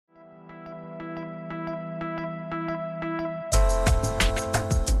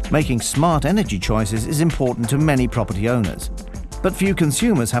Making smart energy choices is important to many property owners, but few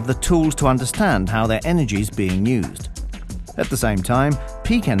consumers have the tools to understand how their energy is being used. At the same time,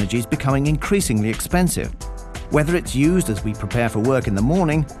 peak energy is becoming increasingly expensive, whether it's used as we prepare for work in the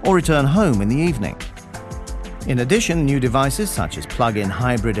morning or return home in the evening. In addition, new devices such as plug-in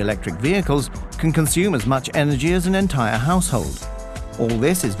hybrid electric vehicles can consume as much energy as an entire household. All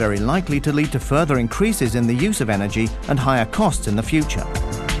this is very likely to lead to further increases in the use of energy and higher costs in the future.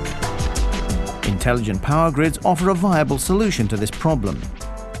 Intelligent power grids offer a viable solution to this problem.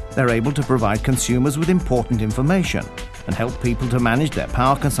 They're able to provide consumers with important information and help people to manage their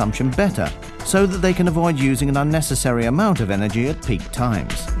power consumption better so that they can avoid using an unnecessary amount of energy at peak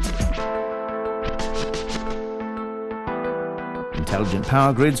times. Intelligent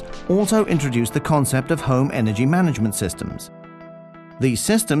power grids also introduce the concept of home energy management systems. These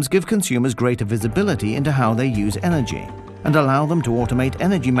systems give consumers greater visibility into how they use energy and allow them to automate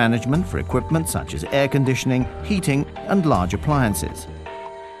energy management for equipment such as air conditioning, heating, and large appliances.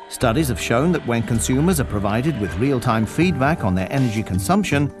 Studies have shown that when consumers are provided with real-time feedback on their energy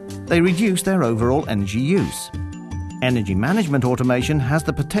consumption, they reduce their overall energy use. Energy management automation has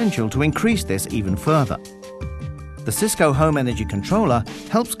the potential to increase this even further. The Cisco Home Energy Controller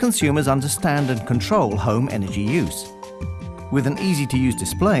helps consumers understand and control home energy use. With an easy-to-use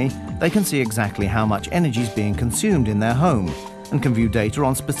display, they can see exactly how much energy is being consumed in their home and can view data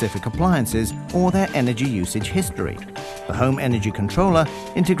on specific appliances or their energy usage history. The Home Energy Controller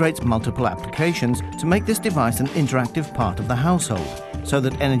integrates multiple applications to make this device an interactive part of the household, so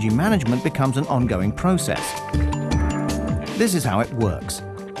that energy management becomes an ongoing process. This is how it works.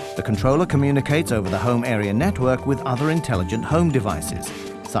 The controller communicates over the home area network with other intelligent home devices,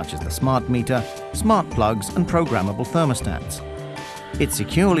 such as the smart meter, smart plugs, and programmable thermostats. It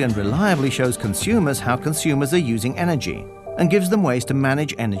securely and reliably shows consumers how consumers are using energy and gives them ways to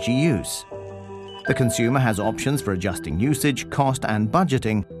manage energy use. The consumer has options for adjusting usage, cost, and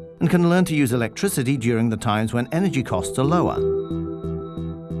budgeting, and can learn to use electricity during the times when energy costs are lower.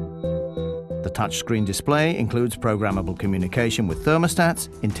 The touchscreen display includes programmable communication with thermostats,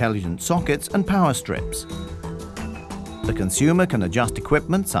 intelligent sockets, and power strips. The consumer can adjust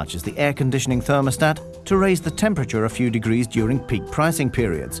equipment such as the air conditioning thermostat to raise the temperature a few degrees during peak pricing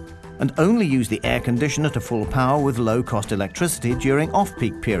periods, and only use the air conditioner to full power with low-cost electricity during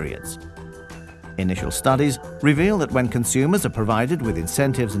off-peak periods. Initial studies reveal that when consumers are provided with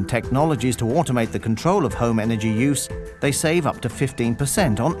incentives and technologies to automate the control of home energy use, they save up to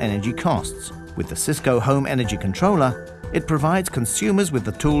 15% on energy costs. With the Cisco Home Energy Controller, it provides consumers with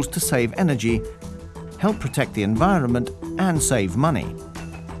the tools to save energy, help protect the environment, and save money.